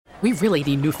We really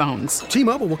need new phones.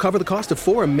 T-Mobile will cover the cost of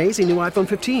 4 amazing new iPhone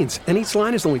 15s, and each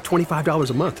line is only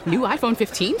 $25 a month. New iPhone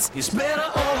 15s? It's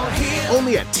better over here.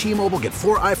 Only at T-Mobile, get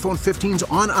 4 iPhone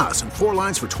 15s on us and 4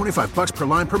 lines for $25 per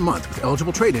line per month with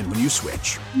eligible trade-in when you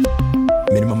switch.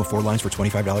 Minimum of 4 lines for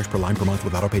 $25 per line per month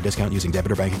with autopay discount using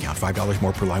debit or bank account. $5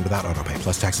 more per line without autopay,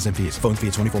 plus taxes and fees. Phone fee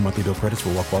at 24 monthly bill credits for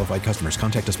well-qualified customers.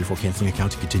 Contact us before canceling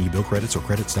account to continue bill credits or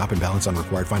credit stop and balance on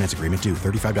required finance agreement due.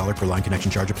 $35 per line connection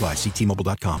charge applies. See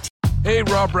T-Mobile.com. Hey,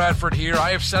 Rob Bradford here. I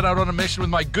have set out on a mission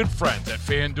with my good friends at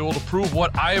FanDuel to prove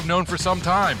what I have known for some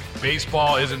time.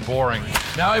 Baseball isn't boring.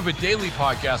 Now I have a daily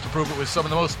podcast to prove it with some of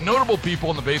the most notable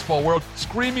people in the baseball world,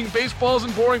 screaming baseball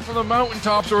isn't boring from the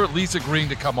mountaintops, or at least agreeing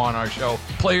to come on our show.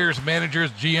 Players,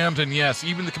 managers, GMs, and yes,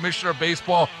 even the commissioner of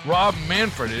baseball, Rob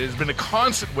Manfred. It has been a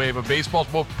constant wave of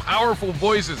baseball's most powerful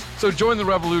voices. So join the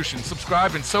revolution.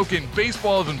 Subscribe and soak in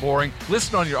Baseball Isn't Boring.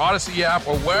 Listen on your Odyssey app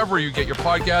or wherever you get your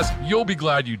podcast. You'll be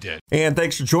glad you did. And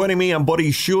thanks for joining me. I'm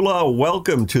Buddy Shula.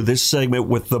 Welcome to this segment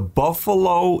with the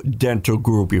Buffalo Dental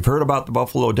Group. You've heard about the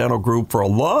Buffalo Dental Group for a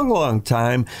long, long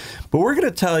time, but we're going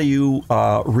to tell you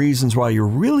reasons why you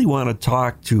really want to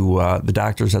talk to the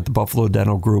doctors at the Buffalo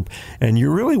Dental Group, and you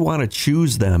really want to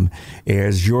choose them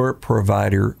as your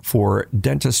provider for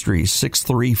dentistry.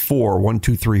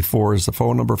 634-1234 is the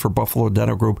phone number for Buffalo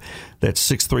Dental Group. That's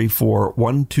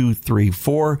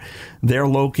 634-1234. They're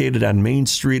located on Main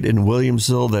Street in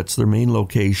Williamsville. That's their main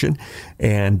location,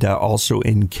 and also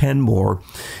in Kenmore.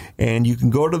 And you can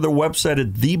go to their website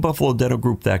at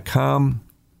thebuffalodentalgroup.com.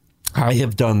 I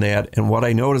have done that, and what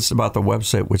I noticed about the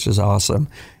website, which is awesome,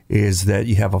 is that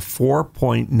you have a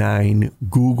 4.9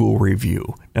 Google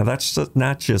review. Now, that's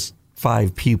not just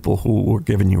 5 people who were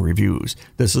giving you reviews.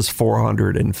 This is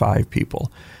 405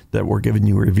 people that were giving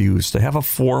you reviews. To have a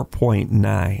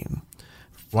 4.9.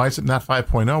 Why is it not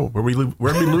 5.0? Where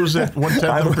did we lose that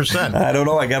 0.1%? I don't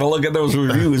know. I got to look at those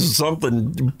reviews.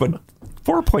 Something, but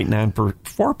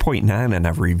 4.9 and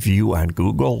a review on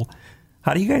Google.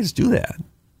 How do you guys do that?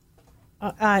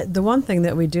 The one thing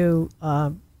that we do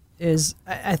is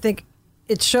I think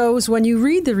it shows when you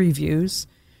read the reviews.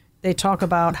 They talk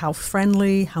about how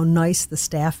friendly, how nice the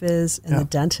staff is, and the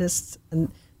dentists, and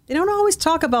they don't always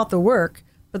talk about the work,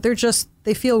 but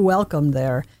they feel welcome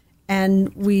there.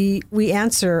 And we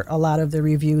answer a lot of the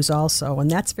reviews also, and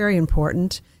that's very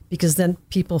important because then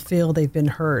people feel they've been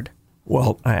heard.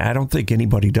 Well, I don't think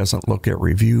anybody doesn't look at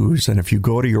reviews, and if you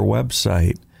go to your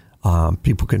website,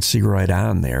 people can see right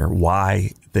on there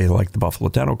why they like the Buffalo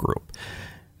Dental Group.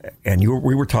 And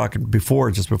we were talking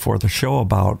just before the show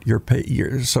about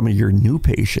some of your new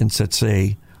patients that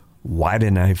say, "Why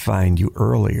didn't I find you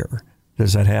earlier?"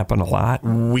 Does that happen a lot?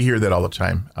 We hear that all the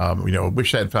time. I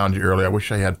wish I had found you earlier. I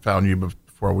wish I had found you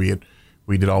before we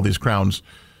did all these crowns.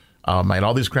 I had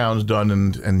all these crowns done,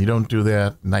 and you don't do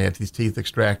that. And I had these teeth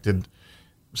extracted.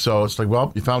 So it's like,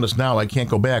 well, you found us now. I can't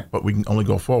go back, but we can only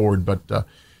go forward. But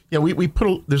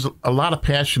there's a lot of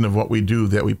passion of what we do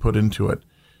that we put into it.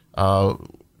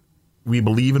 We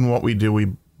believe in what we do. We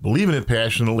believe in it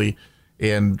passionately,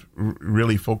 and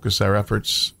really focus our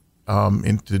efforts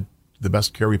into the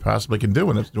best care we possibly can do.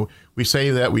 And we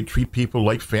say that we treat people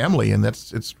like family, and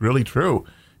it's really true.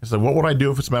 It's like, what would I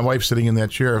do if it's my wife sitting in that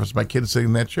chair, if it's my kid sitting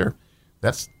in that chair?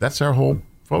 That's our whole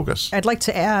focus. I'd like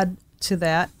to add to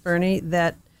that, Bernie,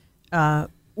 that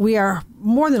we are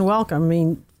more than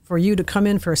welcome, for you to come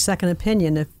in for a second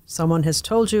opinion. If someone has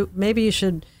told you, maybe you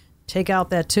should take out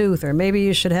that tooth, or maybe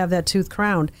you should have that tooth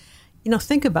crowned,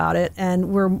 think about it, and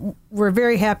we're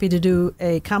very happy to do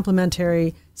a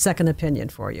complimentary second opinion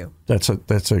for you. That's a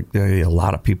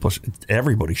lot of people.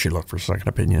 Everybody should look for a second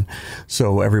opinion.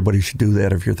 So everybody should do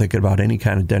that if you're thinking about any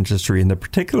kind of dentistry. And the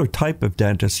particular type of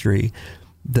dentistry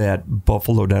that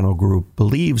Buffalo Dental Group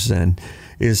believes in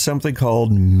is something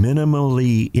called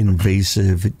minimally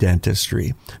invasive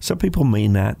dentistry. Some people may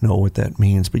not know what that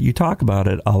means, but you talk about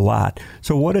it a lot.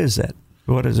 So what is it?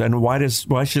 What is it, and why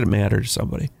should it matter to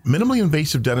somebody? Minimally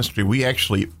invasive dentistry, we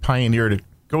actually pioneered it.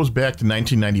 Goes back to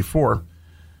 1994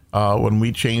 when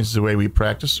we changed the way we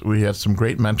practice. We had some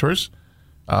great mentors,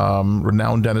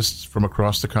 renowned dentists from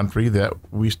across the country that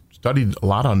we studied a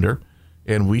lot under,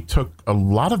 and we took a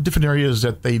lot of different areas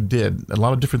that they did, a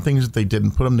lot of different things that they did,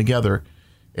 and put them together,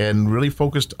 and really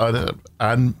focused on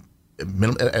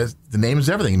as the name is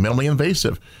everything, minimally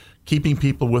invasive. Keeping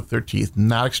people with their teeth,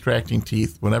 not extracting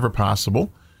teeth whenever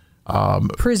possible.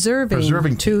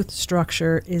 Preserving tooth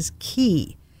structure is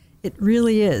key. It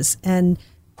really is. And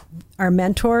our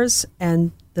mentors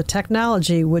and the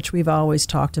technology, which we've always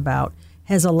talked about,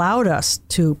 has allowed us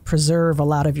to preserve a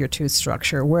lot of your tooth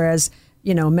structure. Whereas,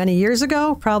 many years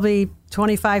ago, probably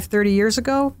 25, 30 years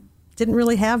ago, didn't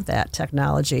really have that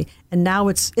technology, and now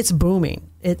it's booming.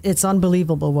 It's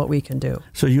unbelievable what we can do.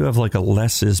 So you have like a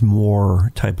less is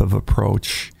more type of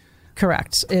approach.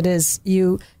 Correct. It is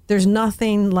you. There's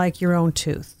nothing like your own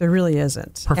tooth. There really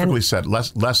isn't. Perfectly said.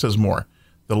 Less is more.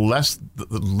 The less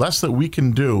that we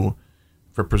can do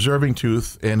for preserving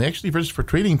tooth and actually for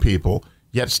treating people,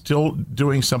 yet still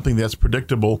doing something that's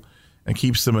predictable and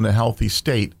keeps them in a healthy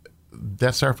state.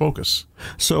 That's our focus.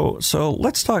 So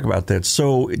let's talk about that.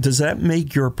 So does that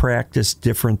make your practice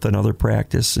different than other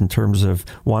practice in terms of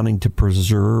wanting to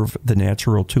preserve the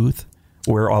natural tooth,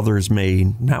 where others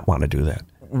may not want to do that?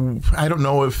 I don't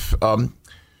know if...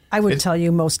 I would tell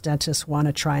you most dentists want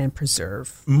to try and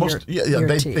preserve your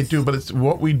teeth. They do. But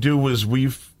what we do is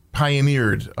we've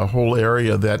pioneered a whole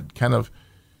area that kind of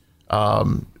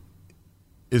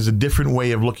is a different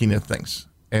way of looking at things.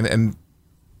 And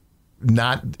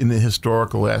not in the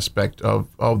historical aspect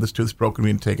of this tooth's broken,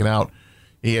 being taken out.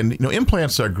 And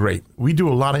implants are great. We do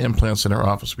a lot of implants in our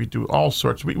office. We do all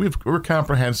sorts. We're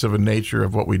comprehensive in nature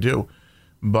of what we do.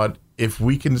 But if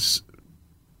we can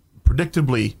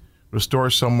predictably restore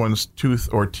someone's tooth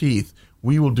or teeth,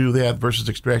 we will do that versus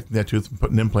extracting that tooth and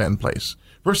putting an implant in place.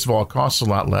 First of all, it costs a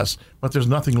lot less, but there's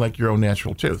nothing like your own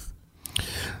natural tooth.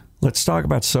 Let's talk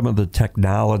about some of the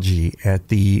technology at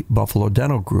the Buffalo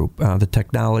Dental Group. The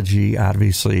technology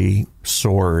obviously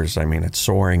soars. I mean, it's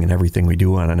soaring in everything we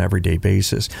do on an everyday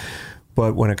basis.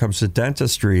 But when it comes to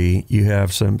dentistry, you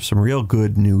have some real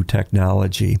good new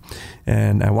technology.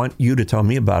 And I want you to tell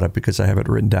me about it because I have it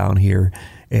written down here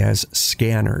as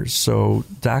scanners. So,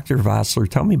 Dr. Vossler,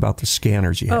 tell me about the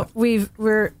scanners you have.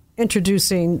 We're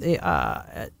introducing the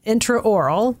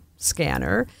intraoral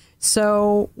scanner.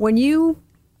 So when you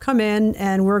come in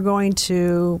and we're going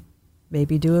to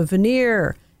maybe do a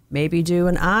veneer, maybe do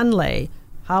an onlay.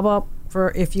 How about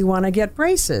for if you want to get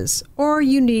braces or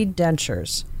you need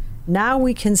dentures? Now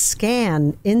we can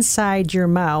scan inside your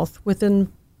mouth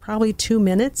within probably 2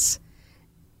 minutes.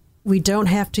 We don't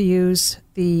have to use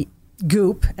the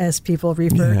goop, as people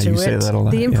refer to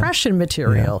it, the impression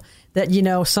material that,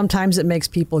 sometimes it makes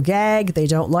people gag. They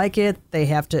don't like it. They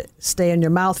have to stay in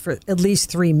your mouth for at least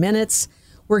 3 minutes.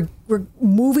 We're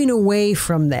moving away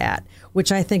from that,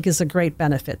 which I think is a great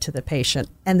benefit to the patient.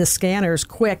 And the scanner's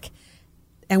quick,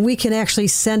 and we can actually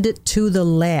send it to the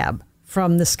lab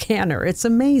from the scanner. It's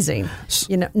amazing.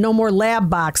 No more lab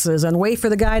boxes and wait for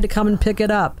the guy to come and pick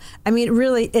it up. I mean,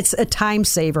 really, it's a time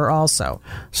saver also.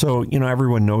 So,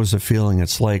 everyone knows the feeling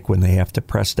it's like when they have to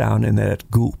press down in that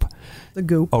goop. The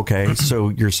goop. Okay, so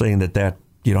you're saying that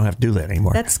you don't have to do that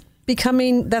anymore. That's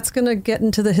going to get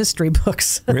into the history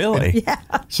books. Really? Yeah.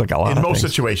 It's like a lot in most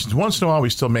situations. Once in a while, we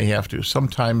still may have to.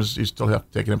 Sometimes you still have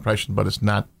to take an impression, but it's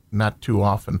not too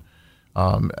often.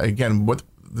 Again, with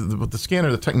the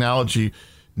scanner, the technology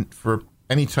for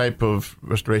any type of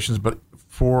restorations, but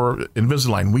for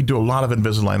Invisalign, we do a lot of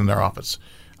Invisalign in our office.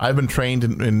 I've been trained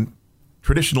in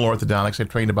traditional orthodontics. I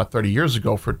trained about 30 years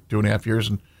ago for 2.5 years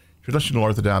in traditional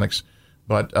orthodontics.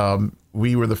 But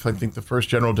we were, I think, the first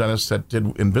general dentist that did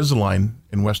Invisalign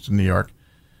in Western New York.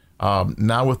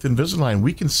 Now with Invisalign,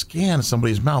 we can scan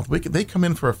somebody's mouth. They come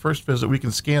in for a first visit. We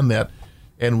can scan that,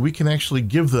 and we can actually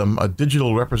give them a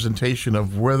digital representation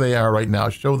of where they are right now,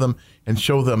 show them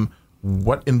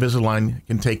what Invisalign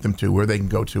can take them to, where they can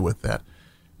go to with that.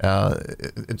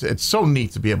 It's so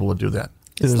neat to be able to do that.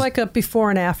 It's like a before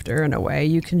and after in a way.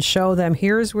 You can show them,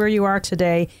 here's where you are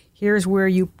today, here's where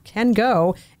you can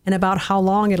go, and about how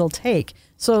long it'll take.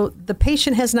 So the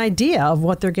patient has an idea of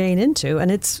what they're getting into, and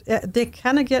they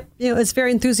kind of get, it's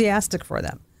very enthusiastic for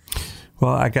them.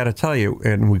 Well, I got to tell you,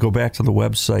 and we go back to the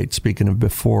website, speaking of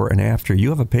before and after, you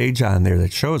have a page on there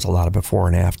that shows a lot of before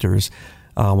and afters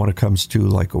when it comes to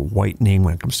like a whitening,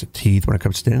 when it comes to teeth, when it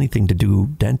comes to anything to do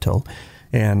dental.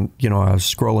 And, I was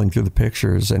scrolling through the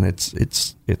pictures, and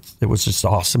it was just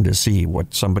awesome to see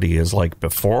what somebody is like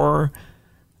before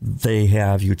they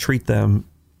have you treat them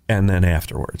and then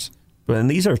afterwards. And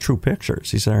these are true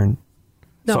pictures. These aren't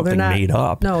something made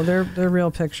up. No, they're real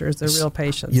pictures. They're real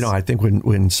patients. I think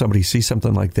when somebody sees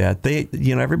something like that,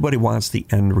 everybody wants the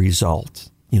end result.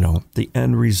 The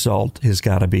end result has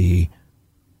got to be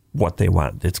what they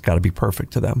want. It's got to be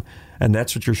perfect to them. And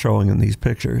that's what you're showing in these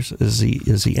pictures is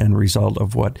the end result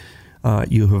of what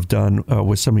you have done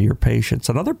with some of your patients.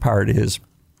 Another part is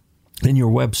in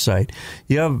your website,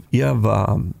 you have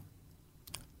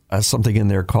something in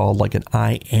there called like an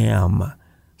I am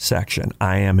section.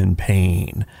 I am in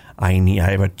pain. I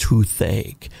have a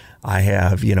toothache. I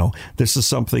have, this is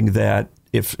something that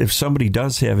if somebody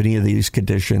does have any of these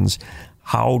conditions,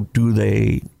 how do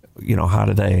they how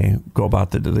do they go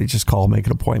about that? Do they just call, make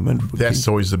an appointment? That's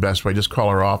always the best way. Just call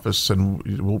our office and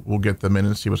we'll get them in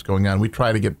and see what's going on. We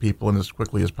try to get people in as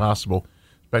quickly as possible,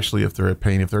 especially if they're in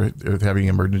pain, if they're having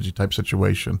an emergency type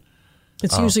situation.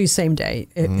 It's usually same day,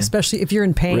 especially if you're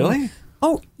in pain. Really?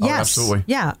 Oh, yes. Absolutely.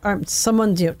 Yeah.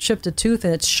 Someone chipped a tooth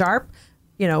and it's sharp.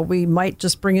 We might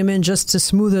just bring him in just to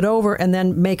smooth it over and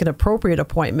then make an appropriate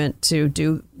appointment to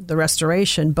do the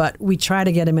restoration. But we try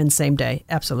to get him in same day.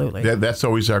 Absolutely. That's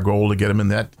always our goal, to get him in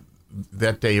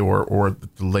that day or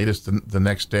the latest the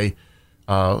next day.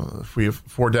 We have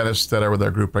 4 dentists that are with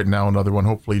our group right now, another one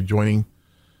hopefully joining.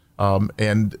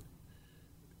 And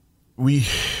we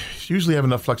usually have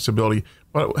enough flexibility.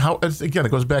 But again, it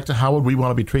goes back to how would we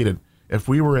want to be treated? If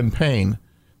we were in pain,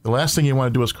 the last thing you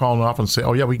want to do is call them off and say,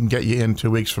 oh, yeah, we can get you in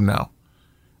 2 weeks from now.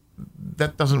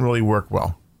 That doesn't really work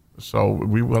well. So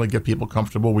we want to get people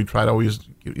comfortable. We try to always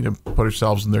put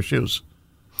ourselves in their shoes.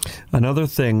 Another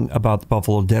thing about the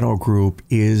Buffalo Dental Group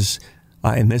is,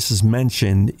 and this is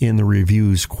mentioned in the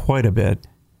reviews quite a bit,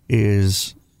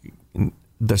 is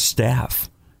the staff.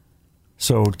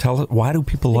 So tell us, why do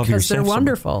people love your staff? Because they're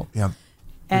wonderful. Yeah.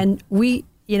 And we,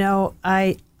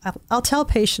 I'll tell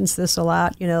patients this a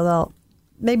lot.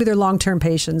 Maybe they're long-term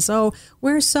patients. Oh,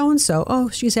 where's so-and-so? Oh,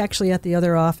 she's actually at the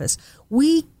other office.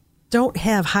 We don't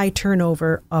have high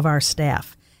turnover of our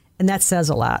staff, and that says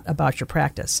a lot about your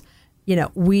practice.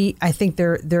 I think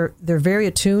they're very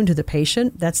attuned to the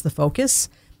patient. That's the focus.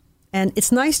 And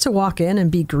it's nice to walk in and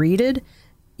be greeted.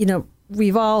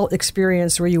 We've all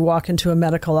experienced where you walk into a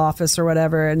medical office or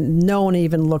whatever, and no one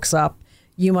even looks up.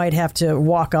 You might have to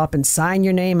walk up and sign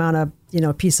your name on a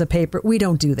piece of paper. We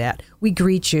don't do that. We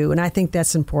greet you, and I think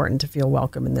that's important to feel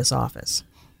welcome in this office.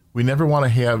 We never want to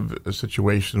have a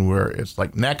situation where it's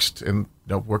like next and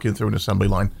working through an assembly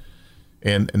line,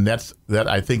 and that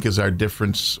I think is our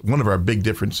difference. One of our big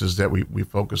differences that we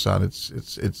focus on.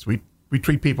 We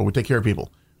treat people. We take care of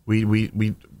people.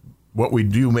 We what we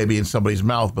do maybe in somebody's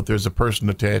mouth, but there's a person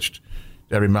attached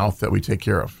to every mouth that we take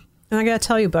care of. And I got to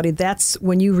tell you, buddy, that's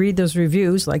when you read those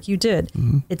reviews like you did.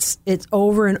 Mm-hmm. It's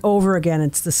over and over again.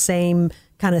 It's the same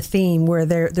kind of theme where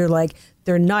they're like,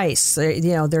 they're nice,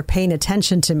 they're paying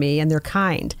attention to me and they're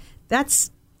kind. That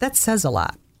says a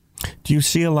lot. Do you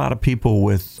see a lot of people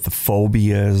with the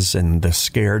phobias and the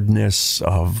scaredness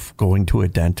of going to a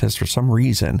dentist for some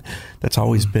reason? That's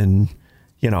always been,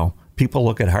 people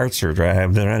look at heart surgery,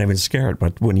 they're not even scared.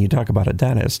 But when you talk about a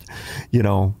dentist, you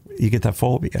get that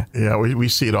phobia. Yeah, we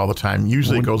see it all the time.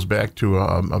 Usually it goes back to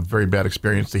a very bad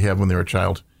experience they had when they were a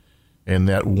child. And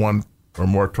that one or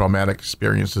more traumatic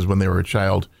experiences when they were a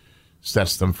child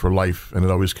sets them for life, and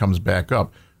it always comes back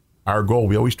up. Our goal,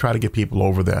 we always try to get people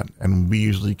over that, and we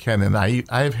usually can. And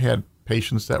I've had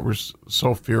patients that were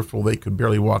so fearful they could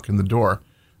barely walk in the door.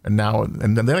 And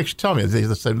then they actually tell me,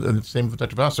 the same with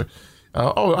Dr. Vossler,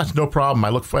 oh, that's no problem. I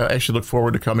actually look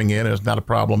forward to coming in, and it's not a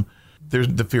problem.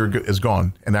 The fear is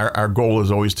gone. And our goal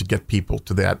is always to get people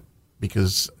to that,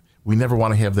 because we never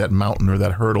want to have that mountain or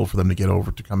that hurdle for them to get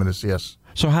over to come in and see us.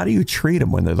 So how do you treat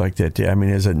them when they're like that? I mean,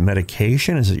 is it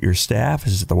medication? Is it your staff?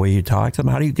 Is it the way you talk to them?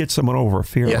 How do you get someone over a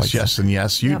fear like that? Yes, and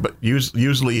yes. But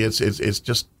usually it's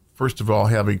just, first of all,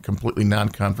 having completely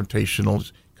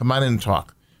non-confrontational, come on in and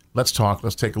talk. Let's talk.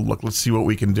 Let's take a look. Let's see what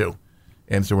we can do.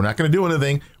 And so we're not going to do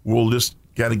anything. We'll just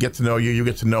got to get to know you. You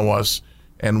get to know us.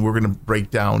 And we're going to break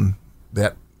down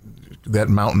that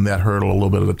mountain, that hurdle a little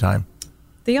bit at a time.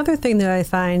 The other thing that I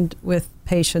find with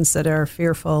patients that are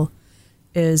fearful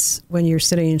is when you're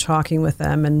sitting and talking with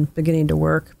them and beginning to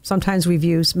work. Sometimes we've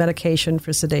used medication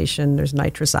for sedation. There's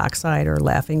nitrous oxide or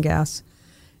laughing gas.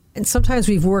 And sometimes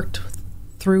we've worked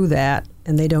through that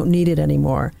and they don't need it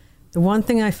anymore. The one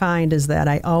thing I find is that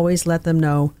I always let them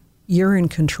know you're in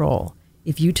control.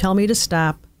 If you tell me to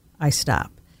stop, I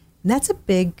stop. And that's a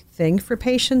big thing for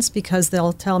patients because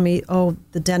they'll tell me, oh,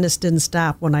 the dentist didn't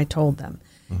stop when I told them.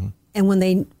 Mm-hmm. And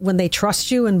when they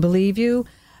trust you and believe you,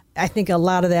 I think a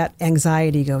lot of that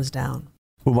anxiety goes down.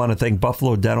 We want to thank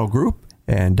Buffalo Dental Group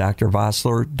and Dr.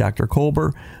 Vossler, Dr.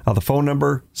 Kolber. The phone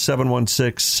number,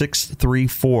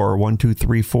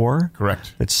 716-634-1234.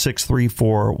 Correct. It's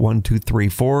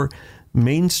 634-1234.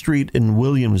 Main Street in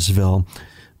Williamsville.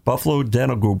 Buffalo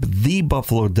Dental Group,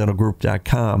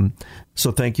 thebuffalodentalgroup.com.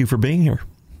 So thank you for being here.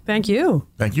 Thank you.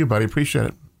 Thank you, buddy. Appreciate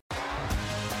it.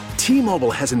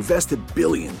 T-Mobile has invested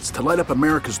billions to light up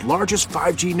America's largest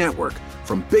 5G network,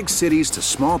 from big cities to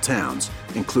small towns,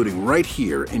 including right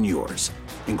here in yours.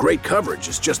 And great coverage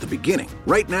is just the beginning.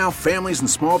 Right now, families and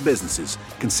small businesses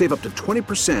can save up to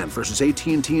 20% versus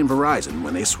AT&T and Verizon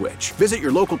when they switch. Visit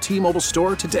your local T-Mobile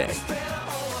store today.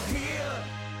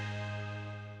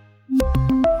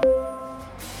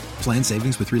 Plan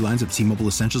savings with 3 lines of T-Mobile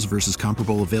Essentials versus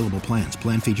comparable available plans.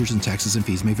 Plan features and taxes and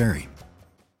fees may vary.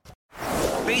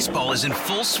 Baseball is in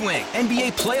full swing.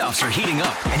 NBA playoffs are heating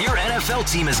up, and your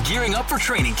NFL team is gearing up for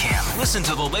training camp. Listen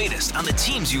to the latest on the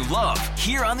teams you love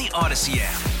here on the Odyssey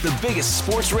app. The biggest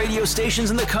sports radio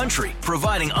stations in the country,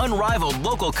 providing unrivaled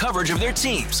local coverage of their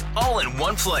teams, all in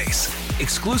one place.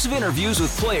 Exclusive interviews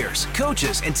with players,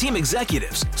 coaches, and team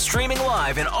executives, streaming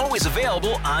live and always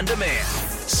available on demand.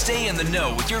 Stay in the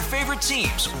know with your favorite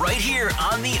teams right here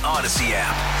on the Odyssey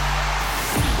app.